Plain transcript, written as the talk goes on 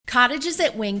Cottages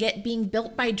at Wingate being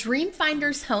built by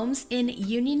Dreamfinders Homes in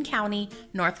Union County,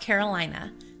 North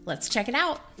Carolina. Let's check it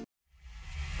out.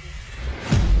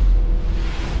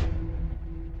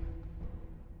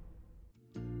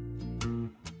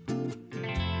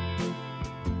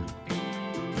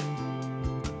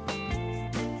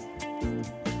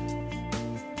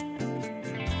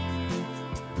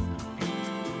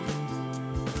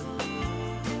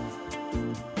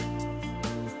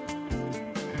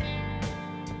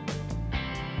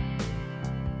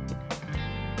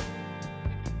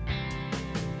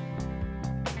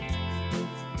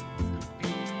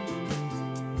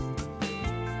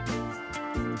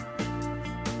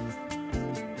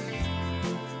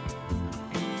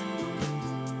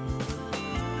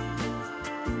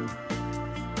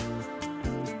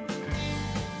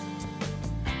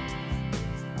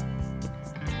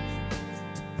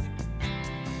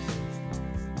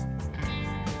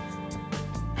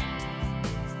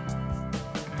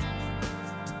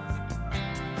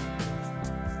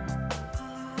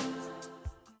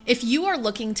 If you are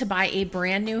looking to buy a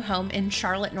brand new home in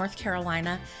Charlotte, North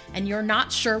Carolina, and you're not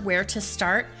sure where to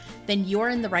start, then you're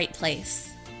in the right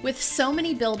place. With so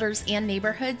many builders and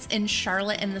neighborhoods in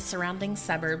Charlotte and the surrounding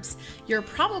suburbs, you're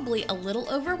probably a little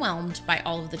overwhelmed by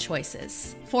all of the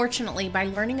choices. Fortunately, by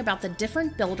learning about the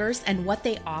different builders and what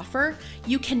they offer,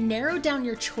 you can narrow down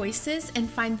your choices and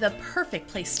find the perfect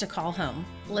place to call home.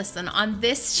 Listen, on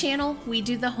this channel, we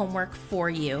do the homework for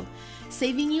you,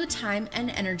 saving you time and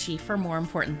energy for more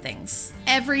important things.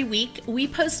 Every week, we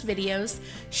post videos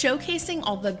showcasing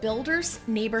all the builders,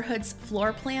 neighborhoods,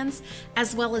 floor plans,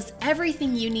 as well as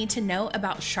everything you need to know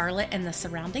about Charlotte and the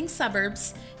surrounding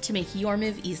suburbs to make your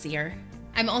move easier.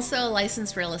 I'm also a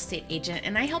licensed real estate agent,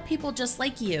 and I help people just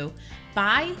like you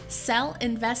buy, sell,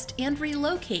 invest, and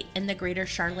relocate in the greater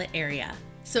Charlotte area.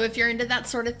 So if you're into that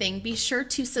sort of thing, be sure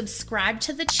to subscribe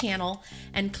to the channel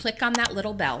and click on that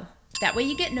little bell. That way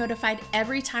you get notified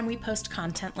every time we post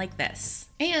content like this.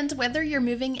 And whether you're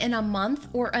moving in a month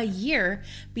or a year,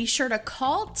 be sure to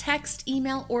call, text,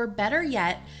 email, or better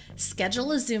yet,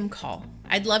 schedule a Zoom call.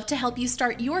 I'd love to help you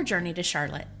start your journey to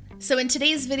Charlotte. So in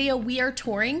today's video, we are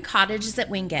touring Cottages at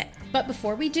Wingate. But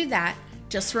before we do that,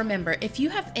 just remember, if you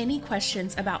have any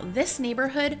questions about this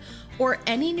neighborhood or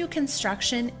any new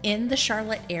construction in the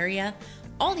Charlotte area,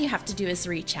 all you have to do is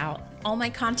reach out. All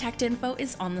my contact info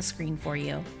is on the screen for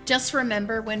you. Just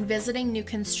remember, when visiting new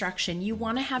construction, you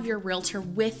want to have your realtor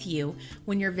with you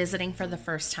when you're visiting for the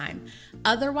first time.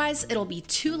 Otherwise, it'll be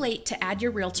too late to add your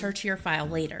realtor to your file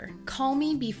later. Call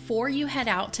me before you head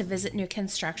out to visit new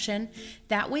construction.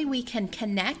 That way we can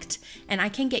connect and I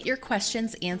can get your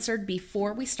questions answered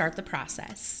before we start the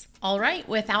process. All right,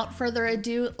 without further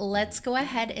ado, let's go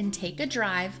ahead and take a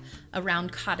drive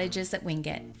around Cottages at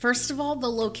Wingate. First of all, the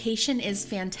location is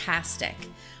fantastic.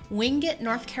 Wingate,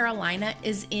 North Carolina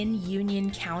is in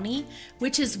Union County,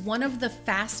 which is one of the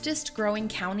fastest growing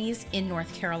counties in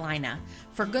North Carolina,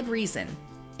 for good reason.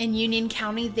 In Union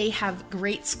County, they have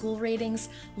great school ratings,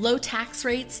 low tax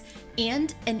rates,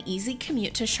 and an easy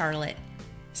commute to Charlotte.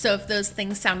 So if those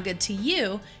things sound good to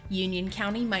you, Union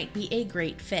County might be a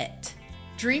great fit.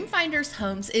 Dreamfinders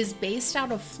Homes is based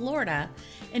out of Florida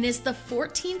and is the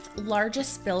 14th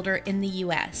largest builder in the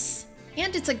US.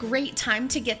 And it's a great time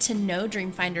to get to know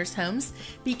Dreamfinders Homes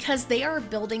because they are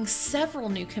building several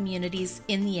new communities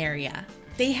in the area.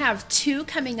 They have 2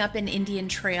 coming up in Indian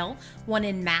Trail, one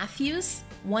in Matthews,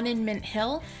 one in Mint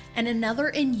Hill, and another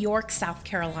in York, South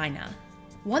Carolina.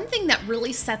 One thing that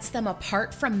really sets them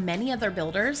apart from many other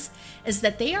builders is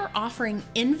that they are offering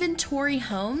inventory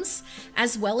homes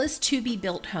as well as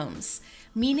to-be-built homes,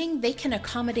 meaning they can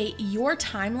accommodate your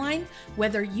timeline,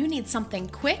 whether you need something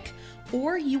quick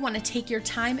or you want to take your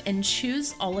time and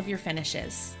choose all of your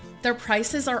finishes. Their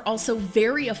prices are also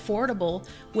very affordable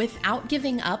without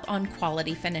giving up on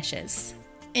quality finishes.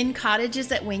 In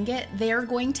Cottages at Wingate, they are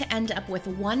going to end up with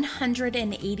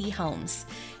 180 homes.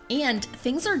 And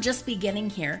things are just beginning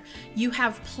here. You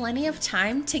have plenty of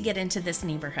time to get into this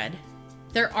neighborhood.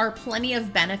 There are plenty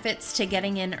of benefits to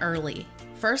getting in early.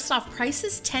 First off,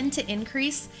 prices tend to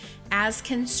increase as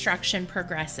construction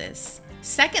progresses.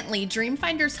 Secondly,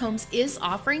 Dreamfinders Homes is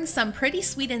offering some pretty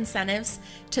sweet incentives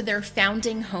to their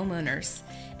founding homeowners,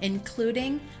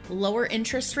 including lower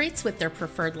interest rates with their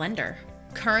preferred lender.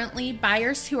 Currently,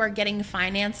 buyers who are getting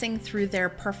financing through their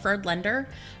preferred lender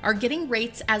are getting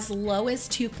rates as low as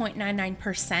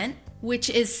 2.99%, which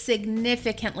is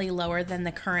significantly lower than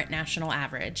the current national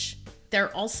average.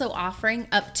 They're also offering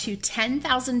up to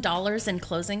 $10,000 in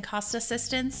closing cost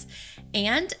assistance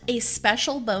and a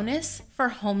special bonus for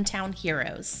hometown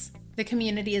heroes. The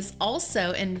community is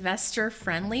also investor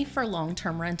friendly for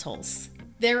long-term rentals.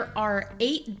 There are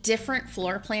 8 different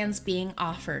floor plans being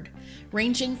offered,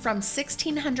 ranging from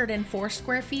 1,604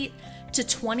 square feet to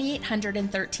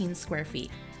 2,813 square feet.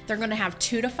 They're going to have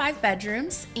 2 to 5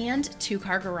 bedrooms and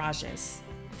 2-car garages.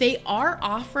 They are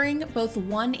offering both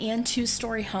 1 and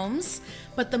 2-story homes,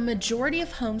 but the majority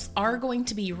of homes are going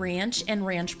to be ranch and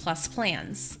ranch plus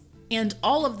plans. And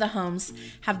all of the homes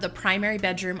have the primary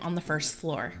bedroom on the first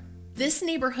floor. This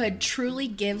neighborhood truly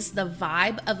gives the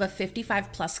vibe of a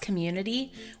 55 plus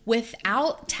community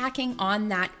without tacking on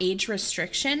that age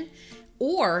restriction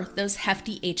or those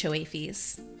hefty HOA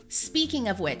fees. Speaking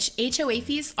of which, HOA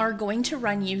fees are going to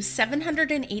run you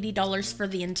 $780 for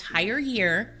the entire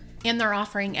year, and they're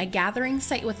offering a gathering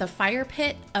site with a fire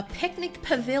pit, a picnic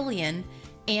pavilion,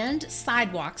 and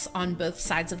sidewalks on both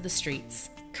sides of the streets.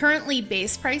 Currently,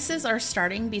 base prices are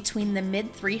starting between the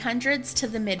mid 300s to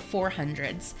the mid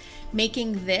 400s,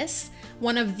 making this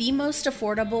one of the most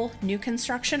affordable new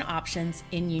construction options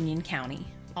in Union County.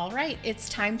 All right, it's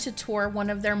time to tour one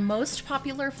of their most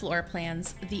popular floor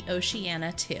plans, the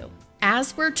Oceana 2.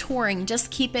 As we're touring, just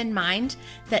keep in mind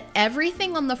that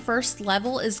everything on the first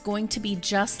level is going to be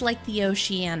just like the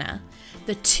Oceana.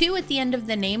 The 2 at the end of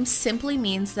the name simply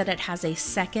means that it has a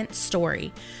second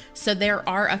story. So there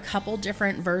are a couple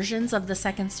different versions of the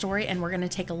second story, and we're going to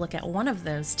take a look at one of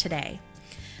those today.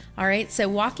 All right, so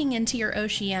walking into your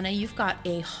Oceana, you've got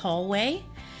a hallway,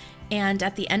 and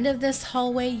at the end of this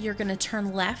hallway, you're going to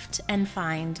turn left and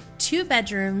find 2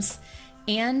 bedrooms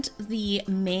and the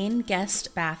main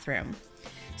guest bathroom.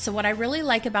 So what I really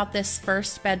like about this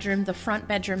first bedroom, the front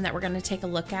bedroom that we're going to take a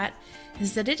look at,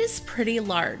 is that it is pretty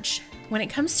large. When it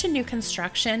comes to new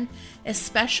construction,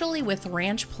 especially with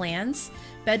ranch plans,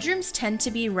 bedrooms tend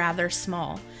to be rather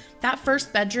small. That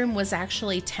first bedroom was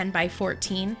actually 10 by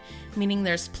 14, meaning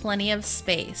there's plenty of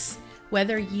space.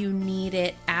 Whether you need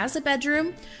it as a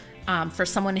bedroom for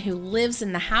someone who lives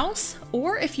in the house,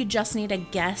 or if you just need a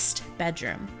guest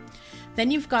bedroom. Then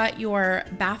you've got your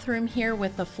bathroom here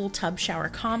with a full tub shower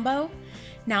combo.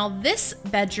 Now this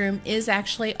bedroom is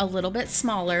actually a little bit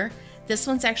smaller. This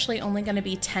one's actually only going to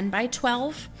be 10 by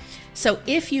 12. So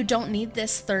if you don't need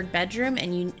this third bedroom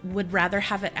and you would rather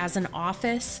have it as an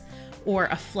office or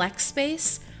a flex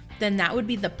space, then that would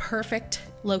be the perfect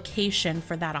location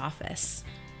for that office.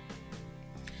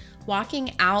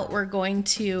 Walking out, we're going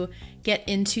to get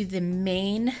into the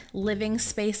main living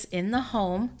space in the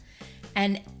home,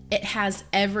 and it has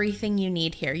everything you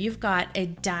need here. You've got a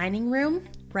dining room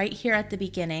right here at the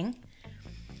beginning.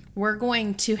 We're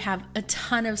going to have a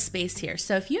ton of space here.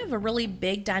 So if you have a really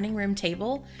big dining room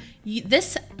table,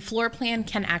 this floor plan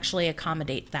can actually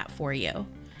accommodate that for you.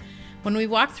 When we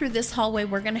walk through this hallway,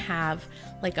 we're going to have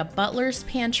like a butler's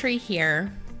pantry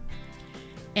here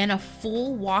and a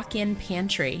full walk-in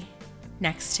pantry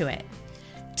next to it.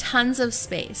 Tons of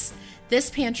space. This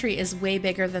pantry is way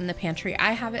bigger than the pantry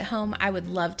I have at home. I would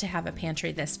love to have a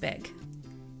pantry this big.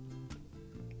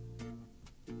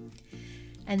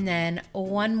 And then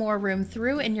one more room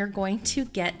through and you're going to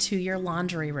get to your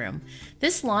laundry room.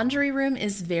 This laundry room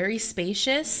is very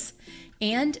spacious,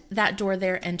 and that door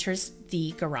there enters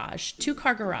the garage,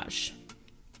 2-car garage.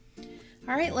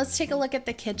 All right, let's take a look at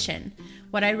the kitchen.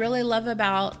 What I really love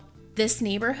about this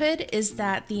neighborhood is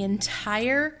that the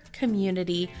entire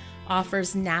community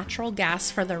offers natural gas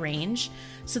for the range.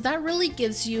 So that really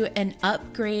gives you an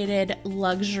upgraded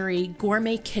luxury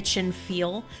gourmet kitchen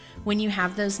feel when you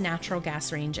have those natural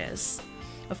gas ranges.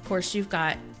 Of course, you've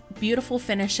got beautiful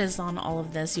finishes on all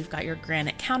of this. You've got your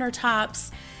granite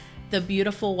countertops, the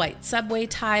beautiful white subway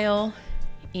tile,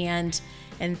 and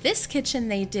in this kitchen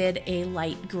they did a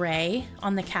light gray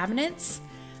on the cabinets,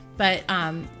 but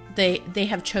they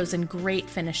have chosen great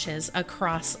finishes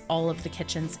across all of the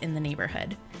kitchens in the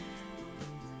neighborhood.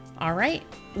 All right,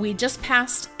 we just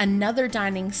passed another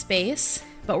dining space,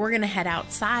 but we're gonna head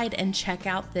outside and check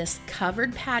out this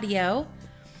covered patio.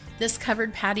 This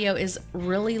covered patio is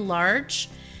really large.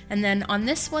 And then on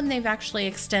this one, they've actually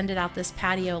extended out this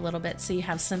patio a little bit so you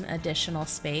have some additional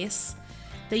space.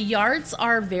 The yards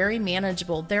are very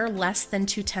manageable. They're less than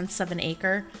 2/10 of an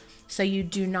acre, so you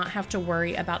do not have to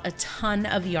worry about a ton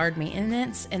of yard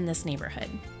maintenance in this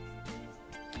neighborhood.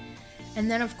 And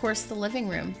then of course the living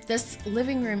room. This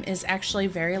living room is actually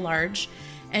very large,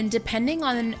 and depending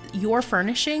on your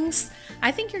furnishings,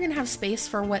 I think you're gonna have space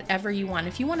for whatever you want.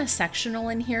 If you want a sectional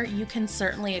in here, you can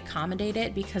certainly accommodate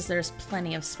it because there's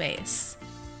plenty of space.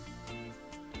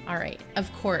 All right,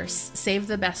 of course, save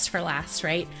the best for last,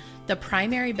 right? The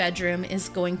primary bedroom is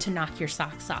going to knock your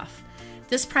socks off.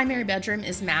 This primary bedroom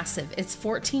is massive. It's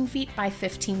 14 feet by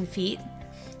 15 feet.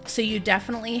 So you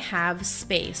definitely have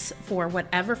space for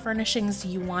whatever furnishings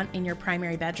you want in your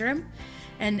primary bedroom.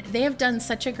 And they have done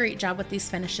such a great job with these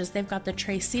finishes. They've got the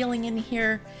tray ceiling in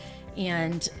here,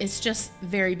 and it's just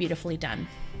very beautifully done.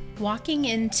 Walking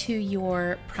into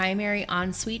your primary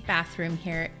ensuite bathroom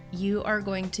here, you are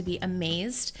going to be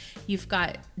amazed. You've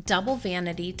got double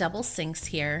vanity, double sinks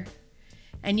here,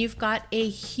 and you've got a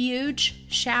huge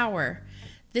shower.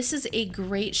 This is a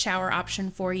great shower option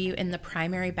for you in the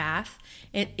primary bath.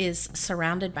 It is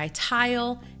surrounded by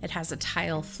tile. It has a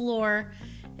tile floor.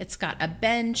 It's got a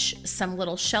bench, some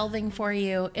little shelving for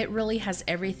you. It really has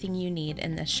everything you need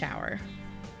in this shower.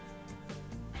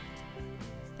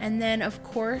 And then of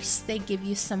course they give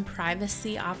you some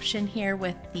privacy option here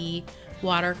with the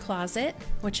water closet,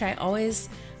 which I always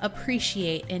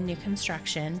appreciate in new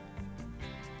construction,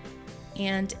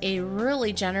 and a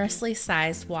really generously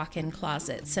sized walk-in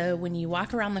closet. So when you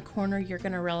walk around the corner, you're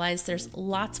going to realize there's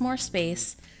lots more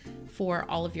space for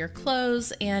all of your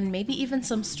clothes and maybe even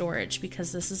some storage,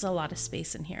 because this is a lot of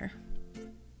space in here.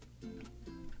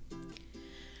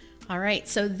 All right,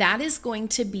 so that is going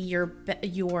to be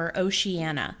your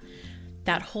Oceana.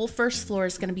 That whole first floor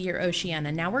is going to be your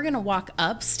Oceana. Now we're going to walk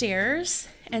upstairs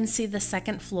and see the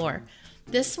second floor.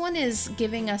 This one is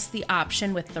giving us the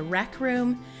option with the rec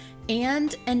room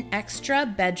and an extra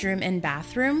bedroom and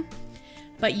bathroom,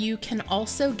 but you can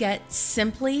also get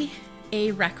simply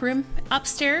a rec room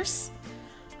upstairs.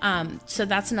 So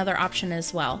that's another option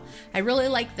as well. I really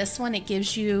like this one. It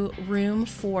gives you room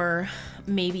for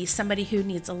maybe somebody who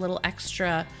needs a little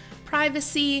extra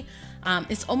privacy.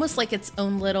 It's almost like its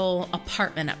own little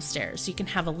apartment upstairs. You can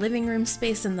have a living room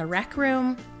space in the rec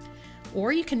room,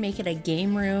 or you can make it a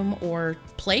game room or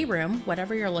playroom,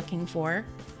 whatever you're looking for.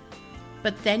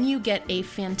 But then you get a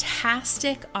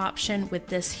fantastic option with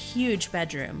this huge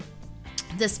bedroom.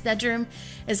 This bedroom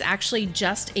is actually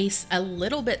just a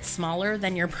little bit smaller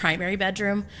than your primary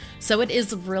bedroom, so it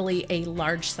is really a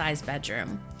large size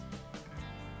bedroom.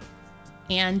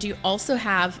 And you also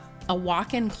have a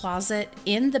walk-in closet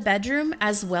in the bedroom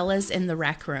as well as in the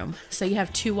rec room. So you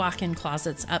have two walk-in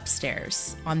closets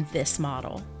upstairs on this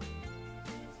model.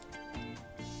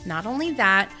 Not only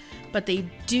that, but they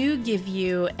do give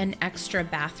you an extra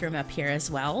bathroom up here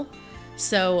as well.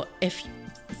 So if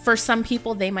for some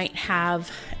people, they might have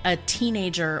a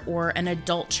teenager or an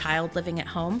adult child living at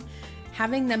home,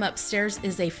 having them upstairs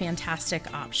is a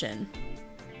fantastic option.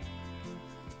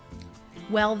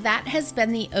 Well, that has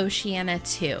been the Oceana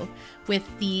 2, with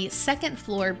the second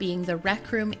floor being the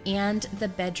rec room and the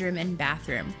bedroom and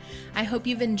bathroom. I hope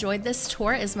you've enjoyed this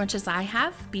tour as much as I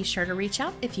have. Be sure to reach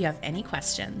out if you have any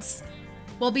questions.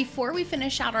 Well, before we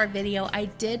finish out our video, I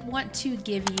did want to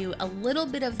give you a little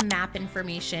bit of map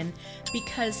information,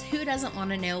 because who doesn't want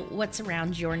to know what's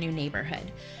around your new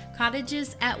neighborhood?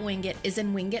 Cottages at Wingate is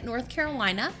in Wingate, North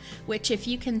Carolina, which, if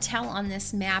you can tell on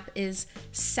this map, is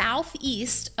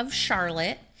southeast of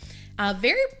Charlotte.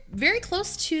 Very, very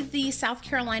close to the South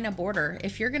Carolina border.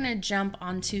 If you're going to jump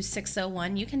onto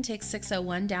 601, you can take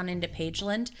 601 down into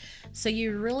Pageland. So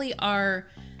you really are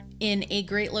in a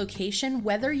great location,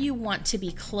 whether you want to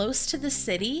be close to the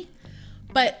city,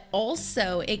 but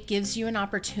also it gives you an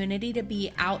opportunity to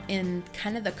be out in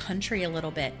kind of the country a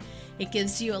little bit. It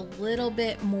gives you a little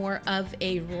bit more of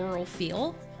a rural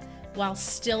feel while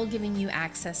still giving you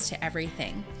access to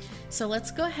everything. So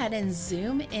let's go ahead and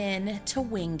zoom in to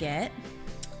Wingate.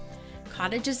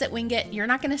 Cottages at Wingate, you're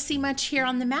not going to see much here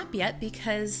on the map yet,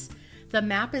 because the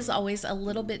map is always a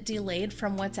little bit delayed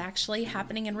from what's actually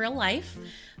happening in real life.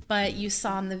 But you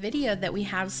saw in the video that we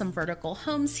have some vertical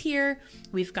homes here.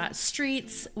 We've got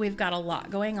streets. We've got a lot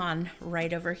going on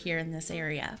right over here in this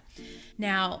area.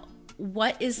 Now,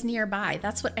 what is nearby?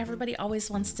 That's what everybody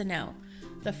always wants to know.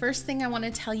 The first thing I want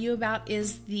to tell you about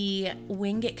is the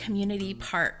Wingate Community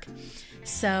Park.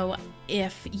 So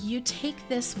if you take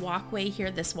this walkway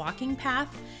here, this walking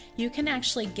path, you can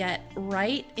actually get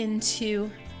right into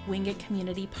Wingate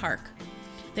Community Park.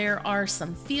 There are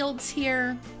some fields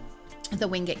here. The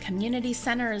Wingate Community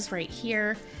Center is right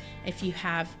here. If you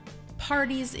have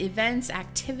parties, events,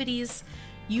 activities,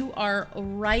 you are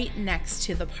right next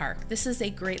to the park. This is a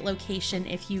great location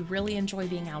if you really enjoy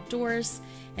being outdoors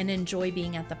and enjoy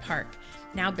being at the park.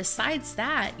 Now, besides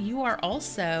that, you are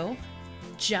also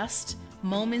just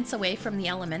moments away from the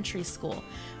elementary school.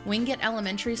 Wingate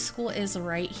Elementary School is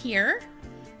right here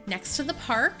next to the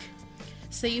park.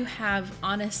 So you have,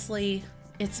 honestly,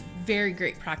 it's very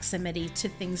great proximity to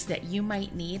things that you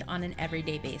might need on an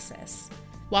everyday basis.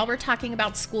 While we're talking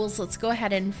about schools, let's go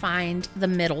ahead and find the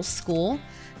middle school.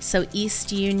 So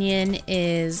East Union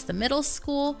is the middle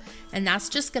school, and that's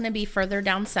just going to be further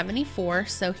down 74.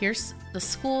 So here's the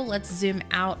school. Let's zoom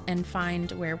out and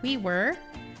find where we were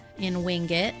in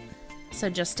Wingate. So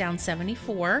just down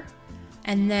 74.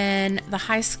 And then the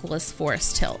high school is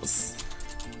Forest Hills.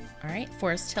 All right,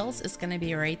 Forest Hills is going to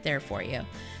be right there for you.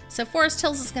 So Forest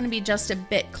Hills is going to be just a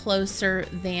bit closer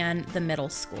than the middle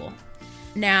school.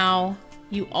 Now,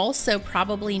 you also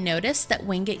probably noticed that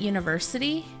Wingate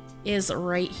University is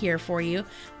right here for you.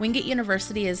 Wingate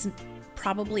University is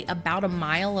probably about a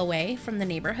mile away from the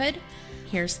neighborhood.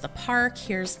 Here's the park,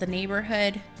 here's the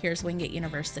neighborhood, here's Wingate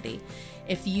University.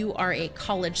 If you are a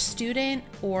college student,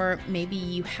 or maybe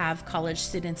you have college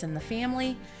students in the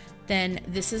family, then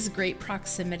this is great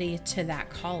proximity to that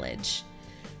college.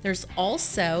 There's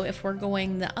also, if we're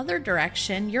going the other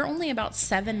direction, you're only about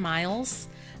 7 miles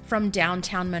from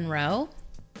downtown Monroe.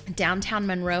 Downtown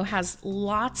Monroe has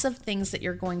lots of things that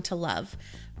you're going to love.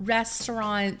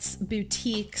 Restaurants,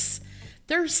 boutiques.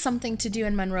 There's something to do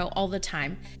in Monroe all the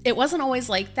time. It wasn't always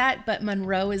like that, but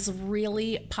Monroe is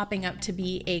really popping up to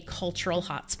be a cultural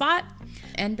hotspot.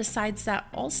 And besides that,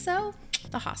 also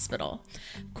the hospital.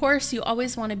 Of course, you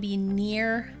always want to be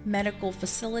near medical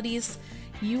facilities.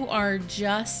 You are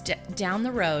just down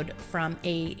the road from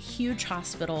a huge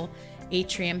hospital,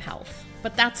 Atrium Health.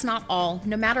 But that's not all.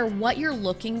 No matter what you're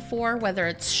looking for, whether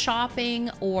it's shopping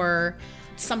or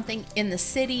something in the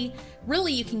city,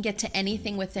 really you can get to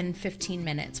anything within 15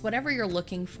 minutes. Whatever you're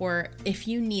looking for, if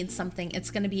you need something, it's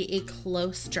going to be a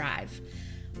close drive.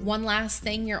 One last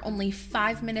thing, you're only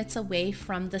 5 minutes away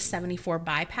from the 74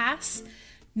 bypass,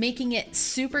 making it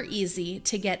super easy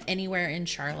to get anywhere in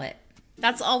Charlotte.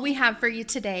 That's all we have for you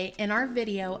today in our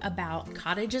video about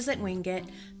Cottages at Wingate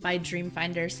by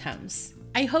Dreamfinders Homes.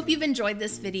 I hope you've enjoyed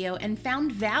this video and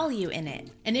found value in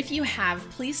it. And if you have,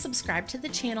 please subscribe to the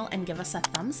channel and give us a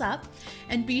thumbs up.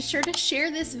 And be sure to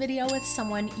share this video with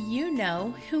someone you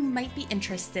know who might be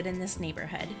interested in this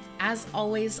neighborhood. As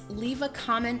always, leave a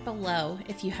comment below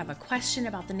if you have a question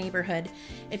about the neighborhood,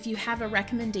 if you have a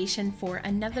recommendation for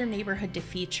another neighborhood to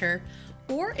feature,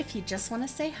 or if you just want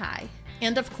to say hi.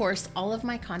 And of course, all of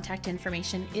my contact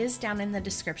information is down in the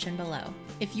description below.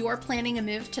 If you're planning a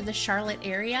move to the Charlotte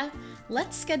area,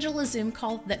 let's schedule a Zoom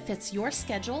call that fits your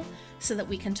schedule so that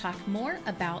we can talk more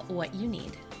about what you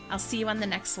need. I'll see you on the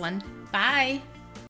next one. Bye!